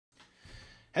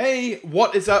Hey,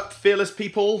 what is up, fearless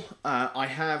people? I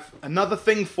have another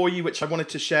thing for you which I wanted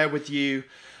to share with you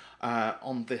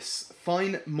on this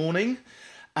fine morning.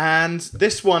 And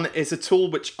this one is a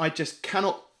tool which I just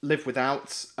cannot live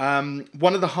without.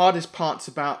 One of the hardest parts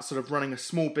about sort of running a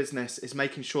small business is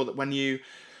making sure that when you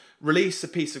release a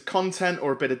piece of content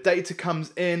or a bit of data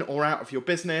comes in or out of your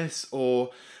business, or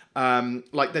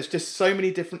there's just so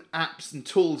many different apps and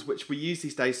tools which we use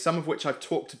these days, some of which I've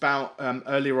talked about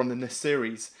earlier on in this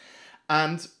series.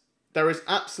 And there is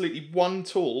absolutely one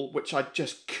tool which I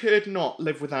just could not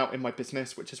live without in my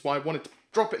business, which is why I wanted to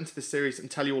drop it into the series and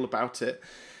tell you all about it.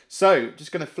 So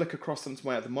just going to flick across onto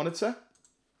my other monitor.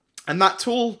 And that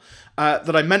tool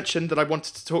that I mentioned that I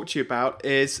wanted to talk to you about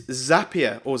is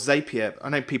Zapier or Zapier. I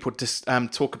know people just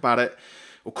talk about it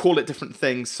or call it different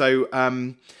things. So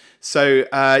I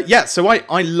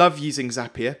love using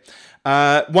Zapier.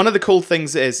 One of the cool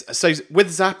things is, so with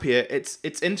Zapier,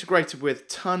 it's integrated with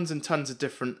tons and tons of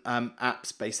different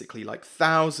apps, basically like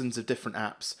thousands of different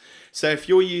apps. So if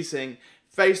you're using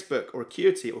Facebook or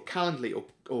Acuity or Calendly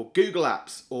or Google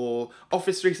Apps or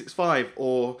Office 365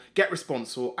 or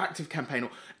GetResponse or ActiveCampaign or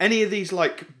any of these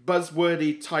like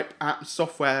buzzwordy type app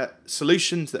software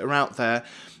solutions that are out there,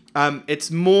 it's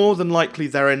more than likely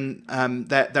they're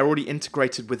already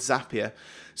integrated with Zapier.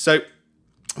 So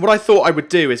what I thought I would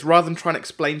do is, rather than trying to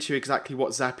explain to you exactly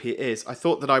what Zapier is, I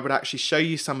thought that I would actually show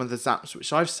you some of the Zaps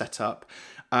which I've set up,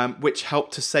 which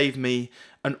help to save me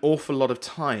an awful lot of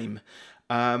time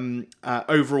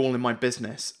overall in my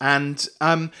business. And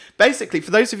basically,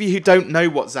 for those of you who don't know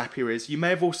what Zapier is, you may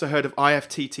have also heard of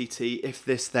IFTTT, if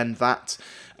this then that.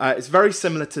 It's very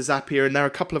similar to Zapier, and there are a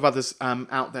couple of others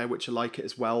out there which are like it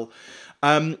as well.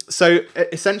 So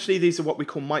essentially, these are what we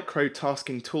call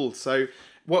micro-tasking tools. So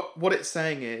what it's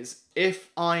saying is, if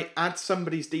I add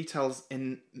somebody's details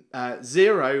in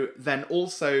Xero, then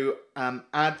also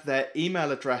add their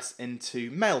email address into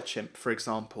MailChimp, for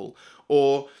example,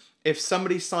 or if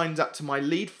somebody signs up to my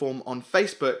lead form on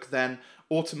Facebook, then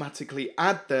automatically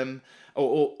add them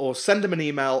or send them an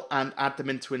email and add them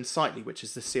into Insightly, which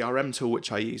is the CRM tool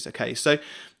which I use. Okay, so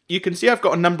you can see I've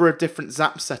got a number of different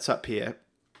Zaps set up here,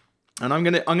 and I'm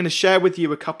gonna share with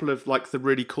you a couple of like the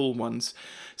really cool ones.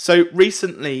 So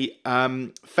recently,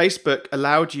 Facebook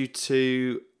allowed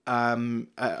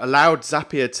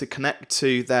Zapier to connect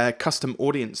to their custom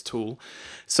audience tool.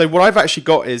 So what I've actually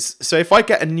got is, so if I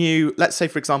get a new, let's say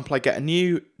for example, I get a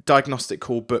new diagnostic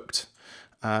call booked.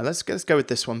 Let's go with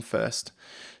this one first.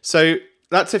 So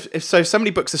that's if somebody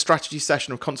books a strategy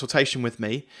session or consultation with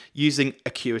me using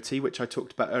Acuity, which I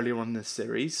talked about earlier on in this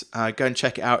series, go and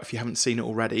check it out if you haven't seen it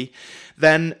already.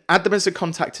 Then add them as a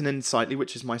contact in Insightly,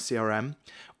 which is my CRM.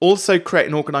 Also create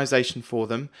an organization for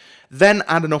them. Then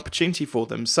add an opportunity for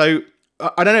them. So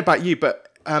I don't know about you, but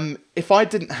if I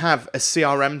didn't have a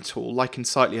CRM tool like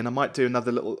Insightly, and I might do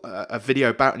another little a video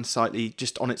about Insightly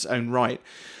just on its own right,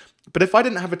 but if I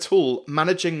didn't have a tool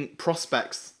managing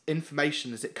prospects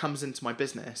information as it comes into my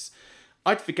business,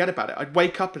 I'd forget about it. I'd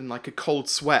wake up in like a cold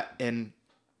sweat in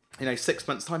 6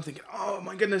 months' time thinking, oh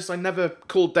my goodness, I never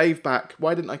called Dave back.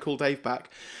 Why didn't I call Dave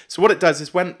back? So what it does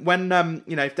is when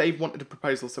if Dave wanted a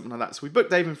proposal or something like that, so we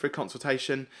book Dave in for a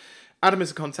consultation, add him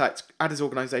as a contact, add his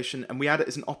organization, and we add it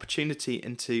as an opportunity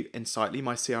into Insightly,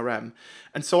 my CRM.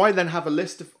 And so I then have a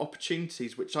list of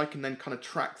opportunities which I can then kind of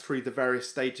track through the various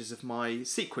stages of my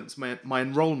sequence, my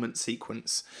enrollment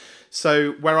sequence.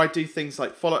 So where I do things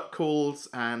like follow-up calls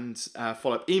and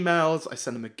follow-up emails, I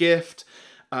send them a gift.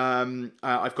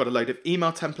 I've got a load of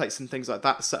email templates and things like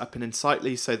that set up in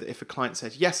Insightly, so that if a client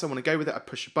says, yes, I want to go with it, I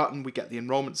push a button, we get the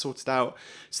enrollment sorted out.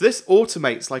 So this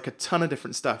automates like a ton of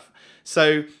different stuff.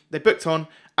 So they booked on,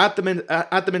 add them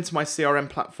into my CRM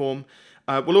platform.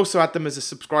 We'll also add them as a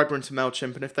subscriber into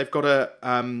MailChimp, and if they've got a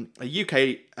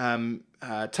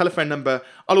UK telephone number,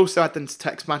 I'll also add them to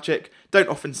TextMagic. Don't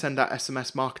often send out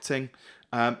SMS marketing,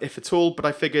 if at all, but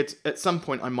I figured at some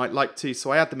point I might like to, so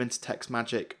I add them into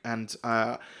TextMagic, and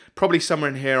probably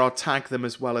somewhere in here I'll tag them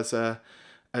as well as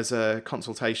a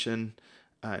consultation.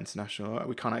 International,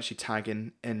 we can't actually tag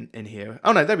in here.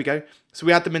 Oh no, there we go. So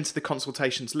we add them into the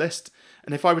consultations list,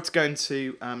 and if I were to go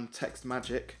into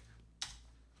TextMagic,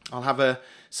 I'll have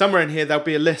somewhere in here there'll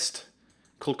be a list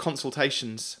called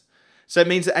consultations. So it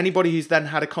means that anybody who's then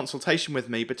had a consultation with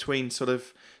me between sort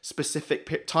of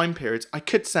specific time periods, I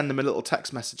could send them a little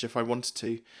text message if I wanted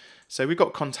to. So we've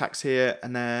got contacts here,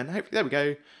 and then there we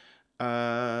go.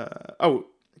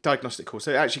 Diagnostic calls.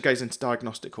 So it actually goes into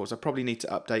diagnostic calls. I probably need to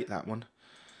update that one.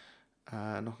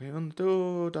 Knocking on the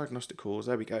door, diagnostic calls.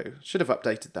 There we go. Should have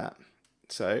updated that.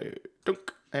 So,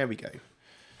 there we go.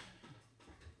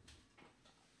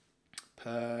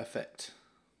 Perfect.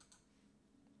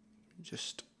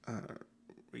 just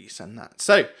resend that.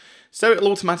 So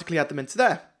it'll automatically add them into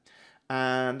there.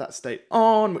 And that's stayed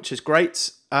on, which is great.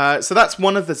 So that's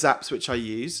one of the zaps which I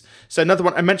use. So another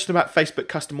one, I mentioned about Facebook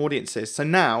custom audiences. So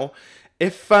now,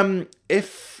 well,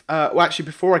 actually,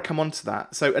 before I come on to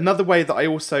that, so another way that I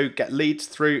also get leads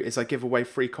through is I give away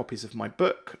free copies of my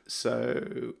book.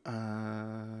 So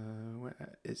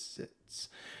where is it?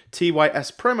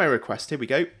 TYS promo request. Here we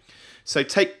go. So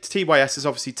TYS is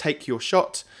obviously take your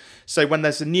shot. So when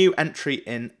there's a new entry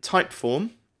in TypeForm,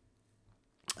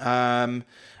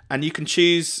 and you can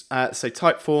choose, so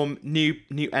TypeForm,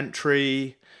 new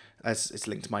entry, as it's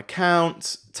linked to my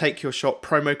account, take your shot,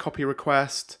 promo copy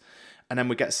request, and then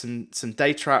we get some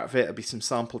data out of it. There'll be some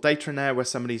sample data in there where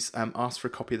somebody's asked for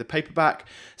a copy of the paperback.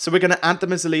 So we're going to add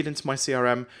them as a lead into my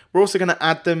CRM. We're also going to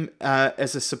add them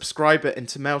as a subscriber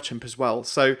into MailChimp as well.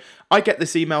 So I get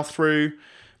this email through,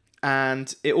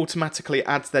 and it automatically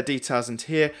adds their details into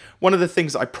here. One of the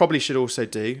things that I probably should also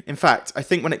do, in fact, I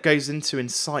think when it goes into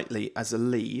Insightly as a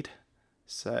lead,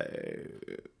 so,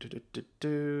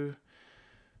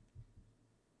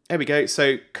 there we go.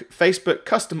 So Facebook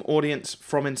custom audience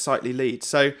from Insightly lead.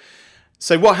 So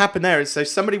what happened there is, so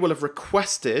somebody will have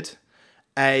requested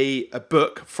a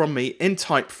book from me in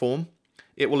Typeform.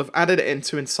 It will have added it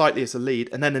into Insightly as a lead.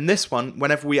 And then in this one,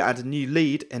 whenever we add a new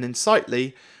lead in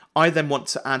Insightly, I then want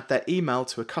to add their email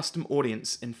to a custom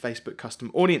audience in Facebook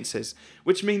custom audiences,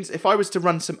 which means if I was to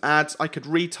run some ads, I could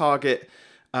retarget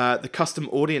the custom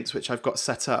audience which I've got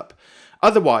set up.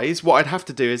 Otherwise, what I'd have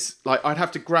to do is, I'd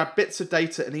have to grab bits of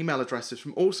data and email addresses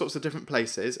from all sorts of different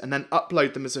places and then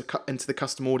upload them into the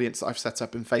custom audience that I've set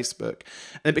up in Facebook.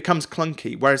 And it becomes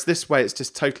clunky, whereas this way it's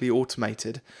just totally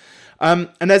automated. And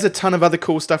there's a ton of other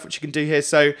cool stuff which you can do here.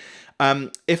 So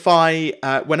if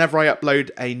whenever I upload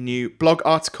a new blog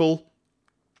article,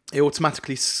 it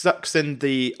automatically sucks in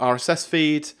the RSS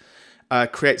feed,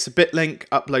 creates a bit link,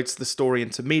 uploads the story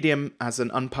into Medium as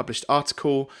an unpublished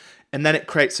article, and then it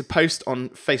creates a post on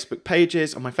Facebook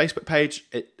pages. On my Facebook page,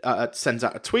 it sends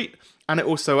out a tweet, and it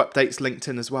also updates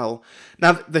LinkedIn as well.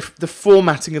 Now, the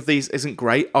formatting of these isn't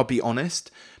great, I'll be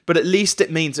honest, but at least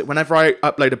it means that whenever I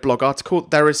upload a blog article,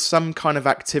 there is some kind of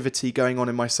activity going on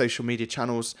in my social media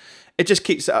channels. It just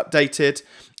keeps it updated.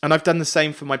 And I've done the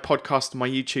same for my podcast and my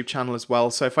YouTube channel as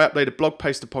well. So if I upload a blog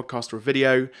post, a podcast, or a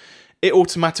video, it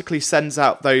automatically sends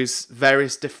out those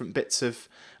various different bits of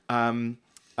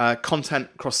content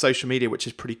across social media, which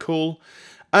is pretty cool.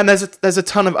 And there's a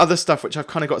ton of other stuff which I've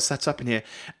kind of got set up in here.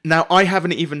 Now, I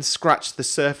haven't even scratched the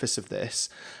surface of this.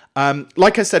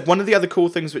 Like I said, one of the other cool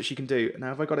things which you can do, now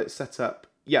have I got it set up?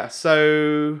 Yeah,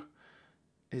 so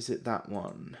is it that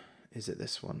one? Is it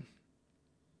this one?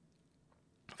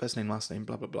 First name, last name,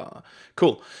 blah, blah, blah.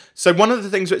 Cool. So one of the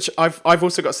things which I've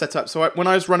also got set up, so when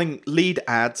I was running lead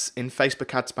ads in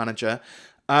Facebook Ads Manager,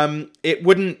 it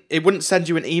wouldn't send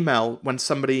you an email when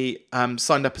somebody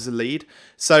signed up as a lead.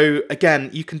 So again,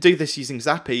 you can do this using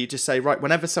Zapier. You just say, right,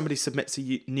 whenever somebody submits a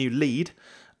new lead,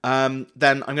 then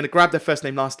I'm going to grab their first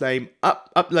name, last name,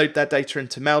 upload their data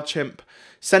into MailChimp,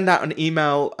 send out an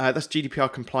email, that's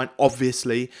GDPR compliant,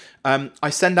 obviously. I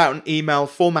send out an email,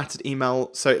 formatted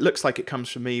email, so it looks like it comes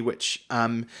from me, which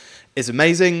is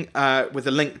amazing, with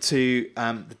a link to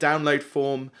the download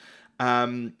form,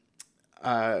 to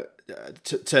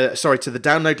the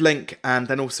download link, and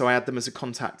then also I add them as a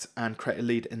contact and create a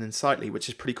lead in Insightly, which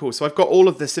is pretty cool. So I've got all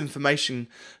of this information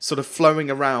sort of flowing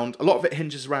around. A lot of it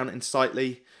hinges around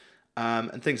Insightly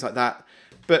and things like that.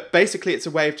 But basically, it's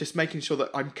a way of just making sure that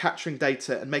I'm capturing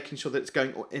data and making sure that it's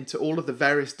going into all of the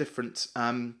various different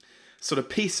sort of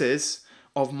pieces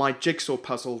of my jigsaw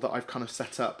puzzle that I've kind of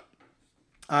set up.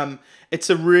 It's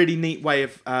a really neat way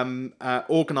of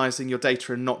organizing your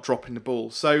data and not dropping the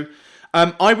ball. So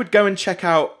I would go and check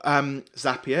out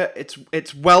Zapier.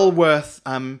 It's well worth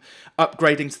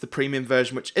upgrading to the premium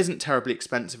version, which isn't terribly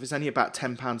expensive. It's only about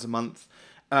 £10 a month.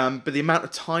 But the amount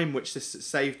of time which this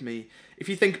saved me, if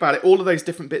you think about it, all of those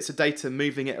different bits of data,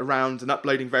 moving it around and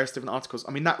uploading various different articles,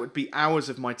 I mean, that would be hours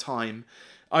of my time.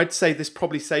 I'd say this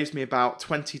probably saves me about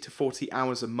 20 to 40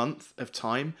 hours a month of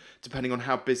time, depending on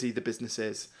how busy the business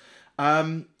is.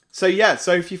 So yeah,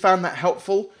 so if you found that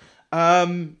helpful,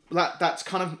 that's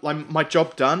kind of like my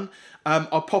job done.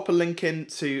 I'll pop a link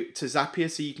into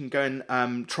Zapier so you can go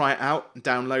and try it out,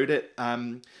 download it,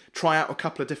 try out a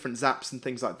couple of different zaps and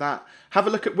things like that. Have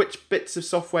a look at which bits of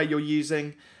software you're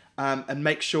using, and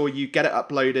make sure you get it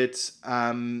uploaded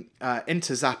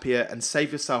into Zapier and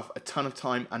save yourself a ton of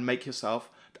time and make yourself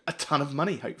a ton of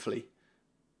money, hopefully.